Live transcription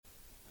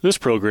This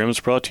program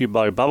is brought to you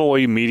by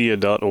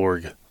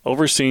BibleWayMedia.org,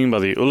 overseen by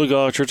the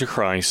Oologah Church of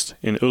Christ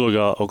in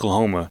Oologah,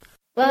 Oklahoma.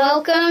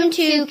 Welcome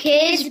to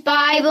Kids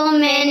Bible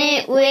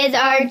Minute with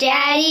our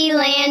daddy,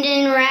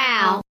 Landon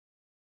Rowell.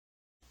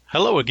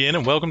 Hello again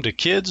and welcome to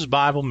Kids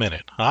Bible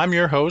Minute. I'm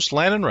your host,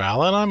 Landon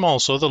Rowell, and I'm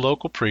also the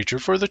local preacher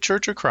for the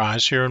Church of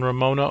Christ here in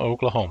Ramona,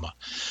 Oklahoma.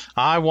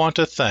 I want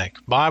to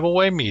thank Bible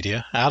Way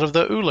Media out of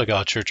the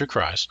Oologah Church of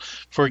Christ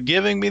for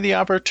giving me the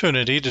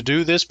opportunity to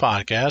do this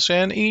podcast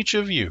and each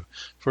of you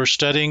for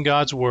studying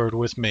God's Word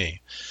with me.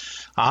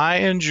 I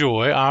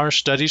enjoy our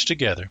studies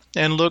together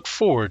and look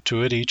forward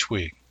to it each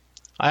week.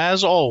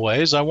 As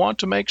always, I want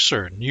to make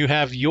certain you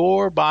have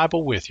your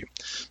Bible with you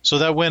so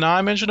that when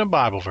I mention a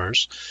Bible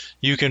verse,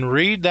 you can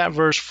read that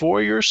verse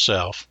for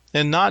yourself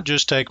and not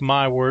just take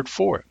my word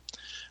for it.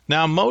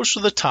 Now, most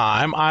of the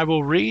time, I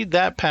will read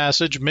that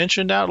passage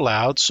mentioned out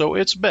loud, so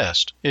it's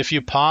best if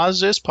you pause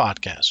this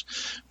podcast.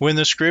 When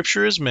the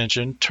scripture is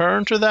mentioned,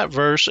 turn to that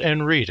verse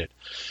and read it.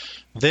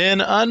 Then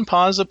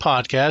unpause the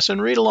podcast and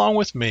read along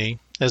with me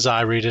as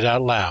I read it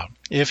out loud.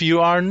 If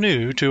you are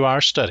new to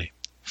our study,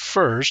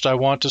 first, I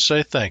want to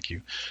say thank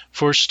you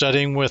for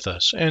studying with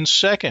us. And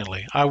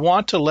secondly, I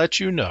want to let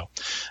you know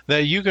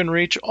that you can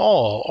reach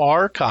all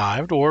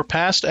archived or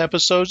past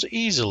episodes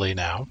easily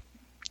now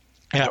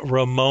at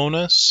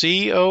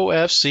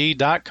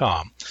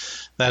RamonaCOFC.com.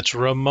 That's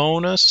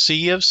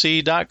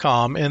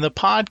RamonaCFC.com in the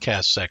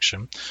podcast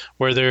section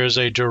where there is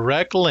a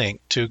direct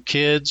link to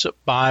Kids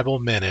Bible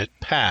Minute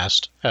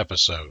past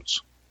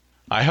episodes.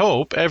 I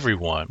hope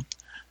everyone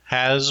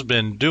has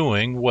been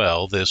doing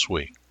well this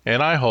week.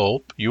 And I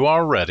hope you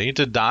are ready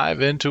to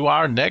dive into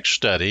our next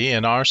study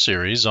in our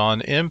series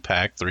on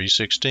Impact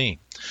 316.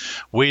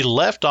 We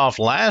left off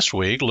last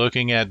week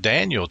looking at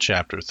Daniel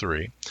chapter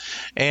 3,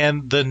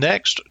 and the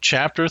next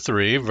chapter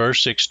 3,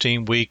 verse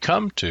 16 we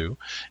come to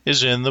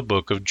is in the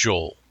book of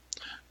Joel.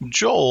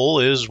 Joel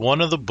is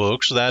one of the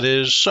books that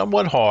is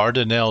somewhat hard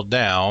to nail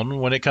down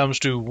when it comes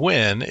to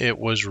when it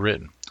was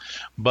written.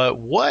 But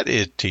what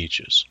it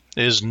teaches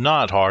is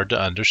not hard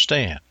to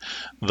understand.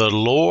 The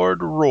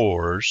Lord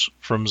roars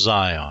from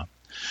Zion.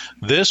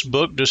 This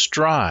book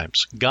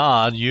describes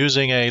God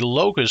using a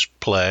locust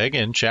plague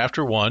in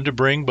chapter 1 to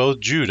bring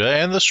both Judah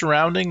and the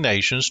surrounding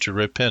nations to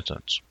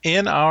repentance.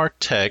 In our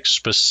text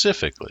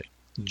specifically,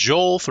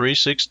 Joel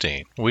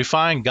 3:16, we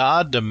find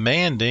God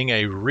demanding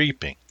a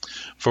reaping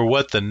for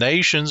what the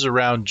nations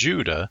around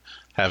Judah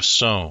have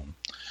sown.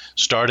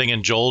 Starting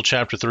in Joel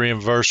chapter 3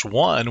 and verse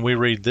 1, we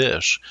read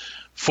this: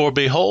 "For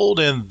behold,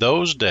 in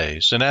those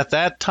days, and at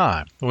that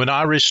time, when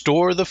I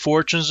restore the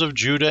fortunes of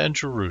Judah and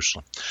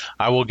Jerusalem,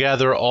 I will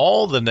gather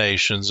all the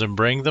nations and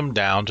bring them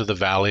down to the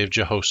valley of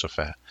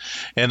Jehoshaphat,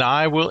 and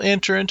I will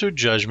enter into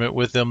judgment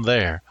with them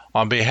there,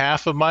 on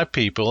behalf of my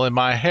people and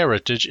my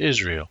heritage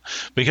Israel,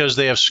 because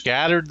they have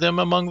scattered them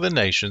among the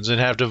nations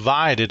and have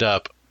divided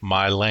up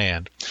my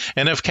land,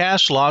 and have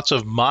cast lots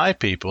of my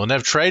people, and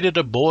have traded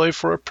a boy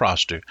for a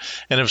prostitute,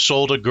 and have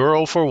sold a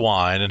girl for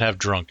wine, and have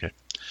drunk it."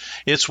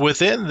 It's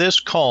within this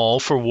call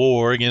for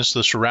war against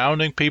the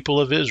surrounding people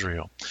of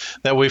Israel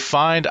that we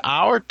find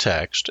our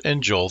text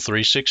in Joel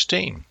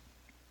 3:16.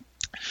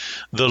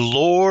 "The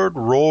Lord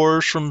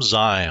roars from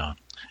Zion,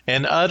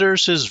 and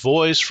utters his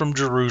voice from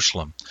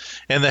Jerusalem,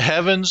 and the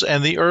heavens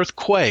and the earth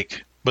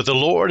quake. But the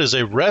Lord is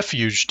a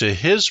refuge to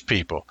his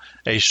people,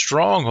 a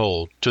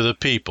stronghold to the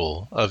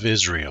people of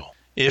Israel."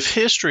 If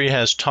history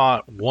has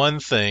taught one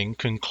thing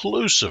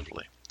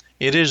conclusively,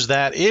 it is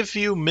that if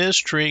you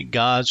mistreat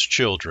God's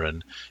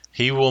children,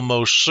 he will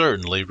most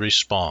certainly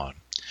respond.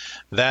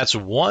 It's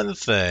one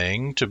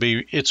thing to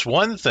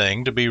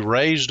be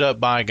raised up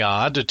by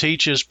God to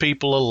teach his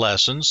people a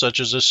lesson,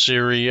 such as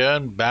Assyria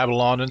and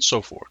Babylon and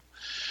so forth.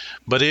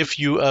 But if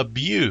you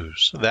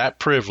abuse that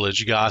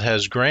privilege God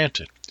has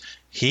granted,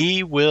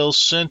 he will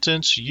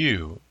sentence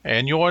you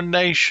and your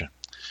nation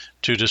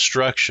to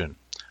destruction.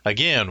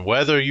 Again,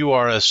 whether you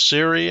are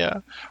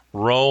Assyria,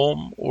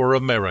 Rome, or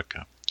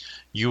America,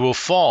 you will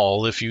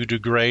fall if you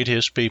degrade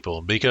his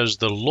people, because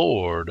the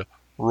Lord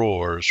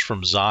roars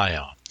from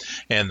Zion,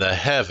 and the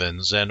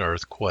heavens and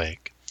earth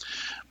quake.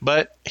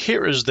 But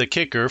here is the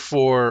kicker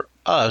for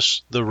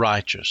us, the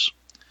righteous.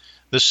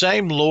 The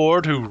same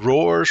Lord who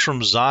roars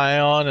from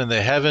Zion and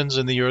the heavens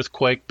and the earth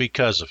quake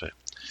because of it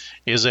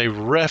is a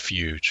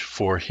refuge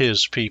for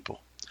his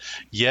people.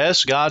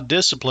 Yes, God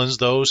disciplines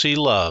those he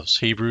loves,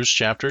 Hebrews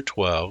chapter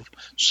 12,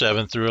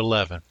 7 through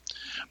 11.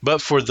 But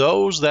for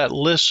those that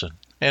listen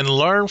and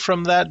learn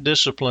from that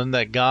discipline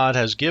that God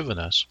has given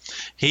us,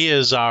 he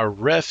is our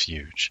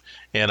refuge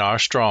and our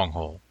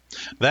stronghold.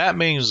 That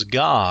means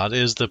God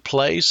is the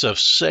place of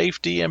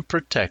safety and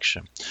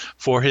protection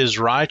for his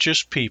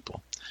righteous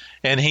people,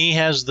 and he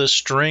has the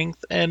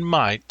strength and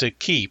might to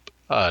keep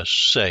us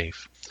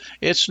safe.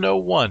 It's no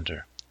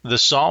wonder the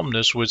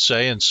psalmist would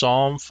say in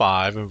Psalm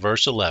 5 and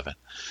verse 11,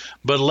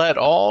 "But let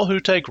all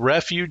who take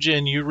refuge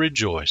in you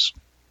rejoice.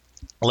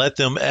 Let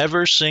them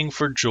ever sing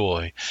for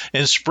joy,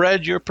 and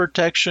spread your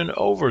protection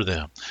over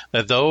them,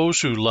 that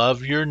those who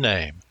love your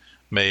name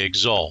may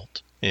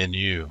exalt in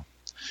you."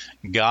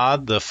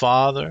 God the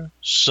Father,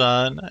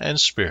 Son, and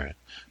Spirit,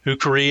 who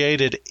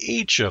created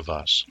each of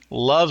us,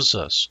 loves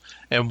us,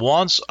 and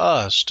wants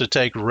us to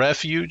take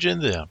refuge in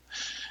them.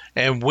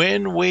 And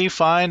when we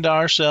find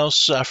ourselves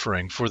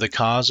suffering for the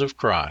cause of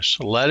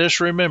Christ, let us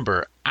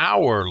remember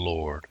our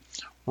Lord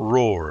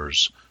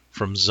roars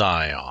from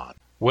Zion.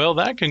 Well,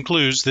 that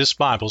concludes this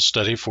Bible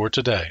study for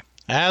today.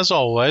 As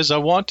always, I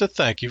want to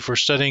thank you for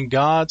studying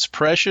God's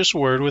precious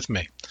Word with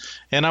me.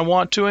 And I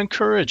want to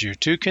encourage you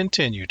to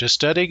continue to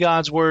study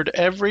God's Word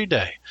every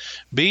day.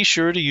 Be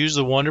sure to use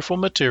the wonderful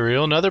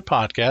material and other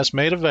podcasts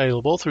made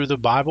available through the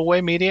Bible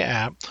Way Media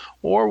app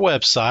or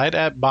website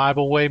at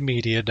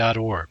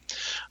BibleWayMedia.org.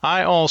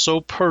 I also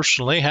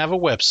personally have a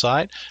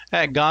website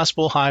at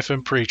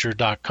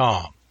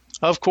gospel-preacher.com.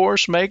 Of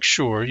course, make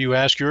sure you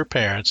ask your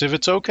parents if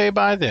it's okay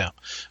by them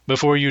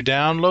before you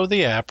download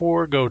the app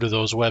or go to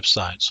those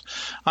websites.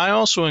 I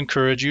also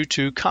encourage you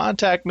to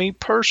contact me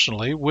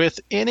personally with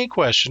any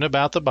question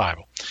about the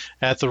Bible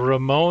at the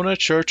Ramona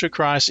Church of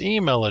Christ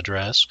email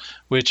address,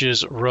 which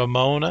is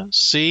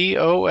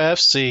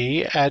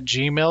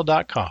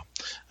ramonacofc@gmail.com.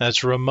 That's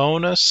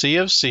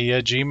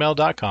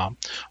ramonacofc@gmail.com,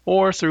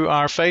 or through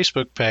our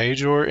Facebook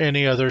page or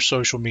any other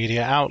social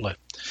media outlet.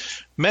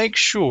 Make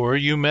sure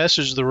you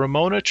message the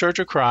Ramona Church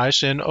of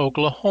Christ in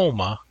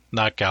Oklahoma,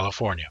 not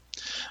California.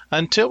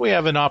 Until we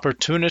have an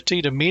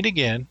opportunity to meet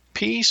again,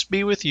 peace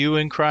be with you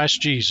in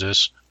Christ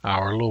Jesus,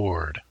 our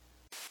Lord.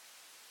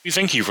 We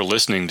thank you for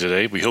listening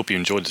today. We hope you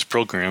enjoyed this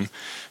program.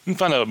 You can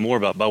find out more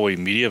about Bible Way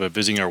Media by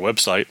visiting our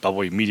website,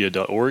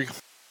 BibleWayMedia.org.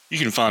 You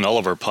can find all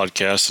of our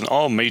podcasts on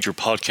all major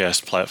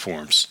podcast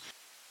platforms.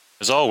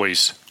 As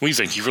always, we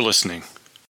thank you for listening.